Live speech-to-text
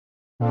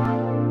Hi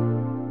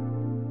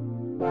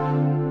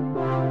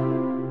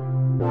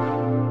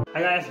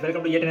guys,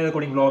 welcome to yet another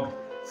coding vlog.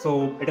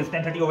 So it is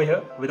 10:30 over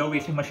here. Without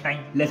wasting much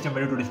time, let's jump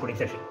into today's coding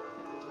session.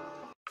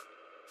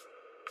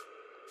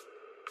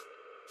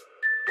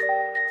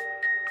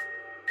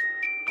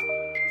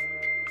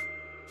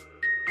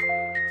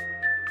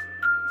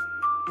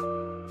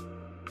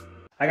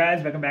 Hi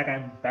guys, welcome back.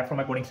 I'm back from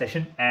my coding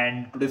session,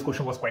 and today's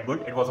question was quite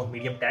good. It was of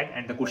medium tag,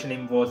 and the question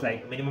name was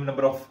like minimum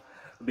number of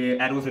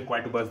arrows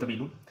required to burst the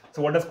balloon.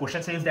 So what does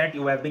question say is that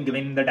you have been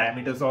given the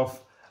diameters of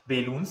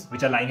balloons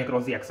which are lying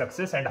across the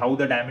x-axis, and how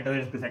the diameter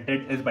is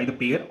presented is by the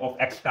pair of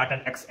x start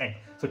and x end.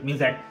 So it means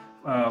that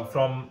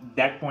from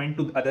that point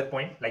to the other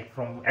point, like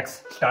from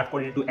x start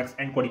coordinate to x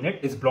end coordinate,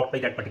 is blocked by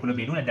that particular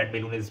balloon, and that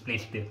balloon is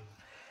placed there.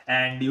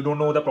 And you don't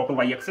know the proper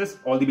y-axis.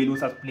 All the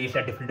balloons are placed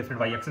at different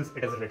y-axis.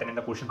 It is written in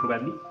the question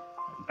probably.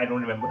 I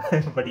don't remember,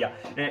 but yeah,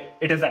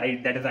 that is the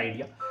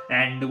idea.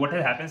 And what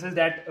happens is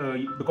that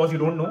because you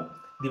don't know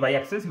the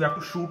y-axis, you have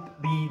to shoot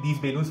these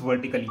balloons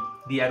vertically.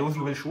 The arrows,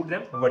 you will shoot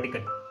them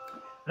vertically.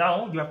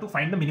 Now you have to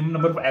find the minimum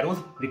number of arrows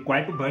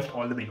required to burst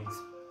all the balloons.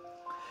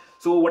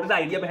 So what is the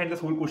idea behind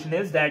this whole question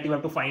is that you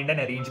have to find an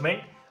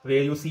arrangement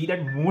where you see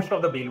that most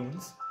of the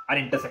balloons are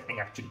intersecting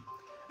actually,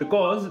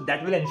 because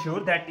that will ensure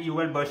that you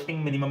are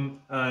bursting minimum,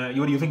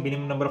 you are using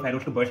minimum number of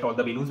arrows to burst all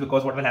the balloons.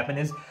 Because what will happen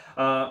is,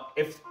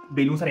 if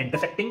balloons are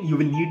intersecting, you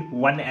will need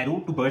one arrow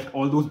to burst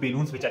all those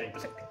balloons which are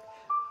intersecting.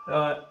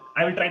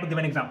 I will try to give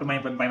an example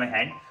by my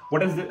hand.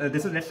 What is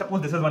this? Let's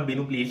suppose this is one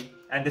balloon placed,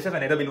 and this is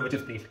another balloon which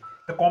is placed.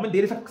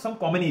 There is some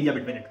common area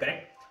between it,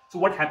 correct? So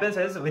what happens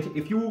is,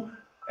 if you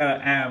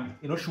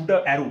shoot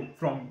an arrow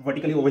from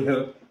vertically over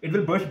here, it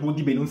will burst both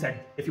the balloons, and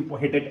if you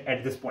hit it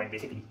at this point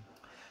basically.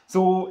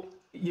 So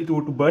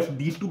to burst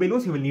these two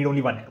balloons, you will need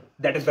only one arrow.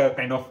 That is the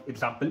kind of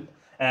example.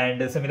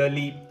 And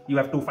similarly, you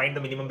have to find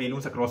the minimum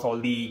balloons across all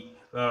the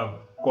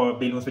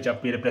balloons which are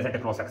present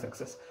across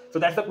x-axis. So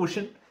that's the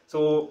question.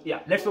 So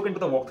yeah, let's look into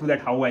the walkthrough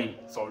that how I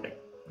solved it.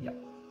 Yeah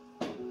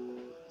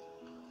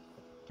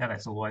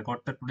guys, so I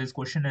got today's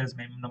question as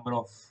minimum number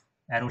of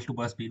arrows to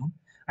burst balloon.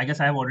 I guess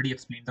I have already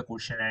explained the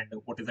question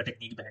and what is the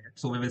technique behind it.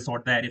 So we will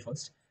sort the array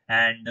first,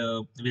 and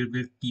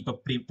we'll keep a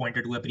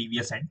pointer to a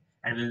previous end,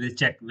 and we will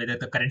check whether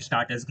the current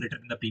start is greater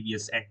than the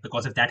previous end,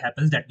 because if that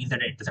happens, that means that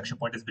the intersection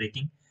point is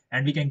breaking,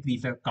 and we can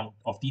increase the count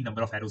of the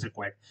number of arrows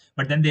required.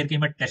 But then there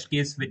came a test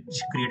case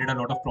which created a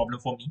lot of problem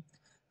for me.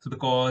 So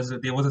because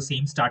there was the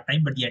same start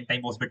time, but the end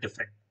time was a bit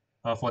different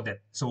for them.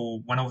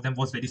 So one of them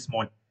was very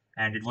small,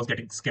 and it was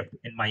getting skipped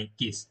in my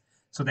case.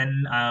 So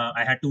then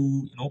I had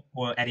to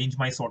arrange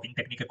my sorting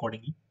technique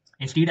accordingly.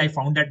 Instead, I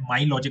found that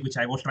my logic which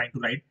I was trying to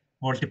write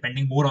was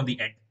depending more on the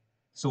end.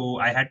 So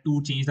I had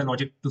to change the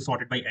logic to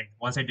sort it by end.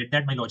 Once I did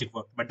that, my logic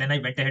worked. But then I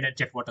went ahead and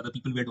checked what other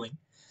people were doing.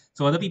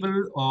 So other people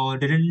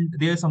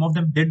some of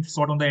them did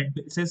sort on the end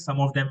basis, some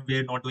of them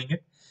were not doing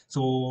it.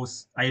 So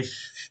I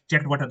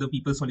checked what other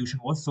people's solution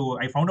was. So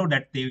I found out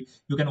that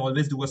you can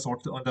always do a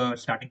sort on the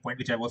starting point,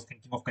 which I was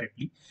thinking of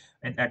correctly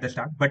and at the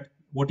start. But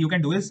what you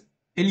can do is,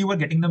 till you are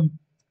getting the,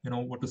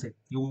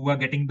 you are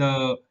getting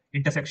the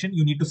intersection,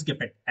 you need to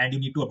skip it, and you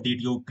need to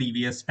update your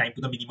previous time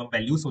to the minimum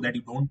value so that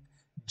you don't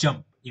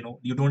jump,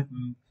 you don't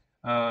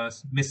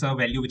miss a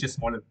value which is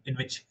smaller, in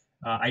which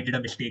I did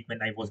a mistake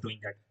when I was doing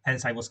that.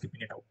 Hence, I was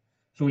skipping it out.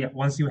 So yeah,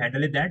 once you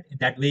handle it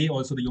that way,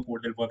 also your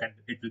code will work and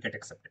it will get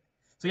accepted.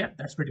 So yeah,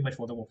 that's pretty much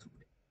for the walkthrough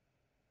today.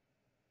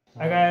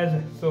 Hi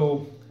guys,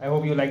 so I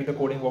hope you liked the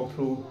coding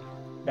walkthrough.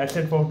 That's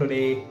it for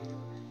today.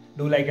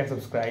 Do like and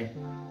subscribe.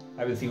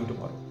 I will see you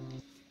tomorrow.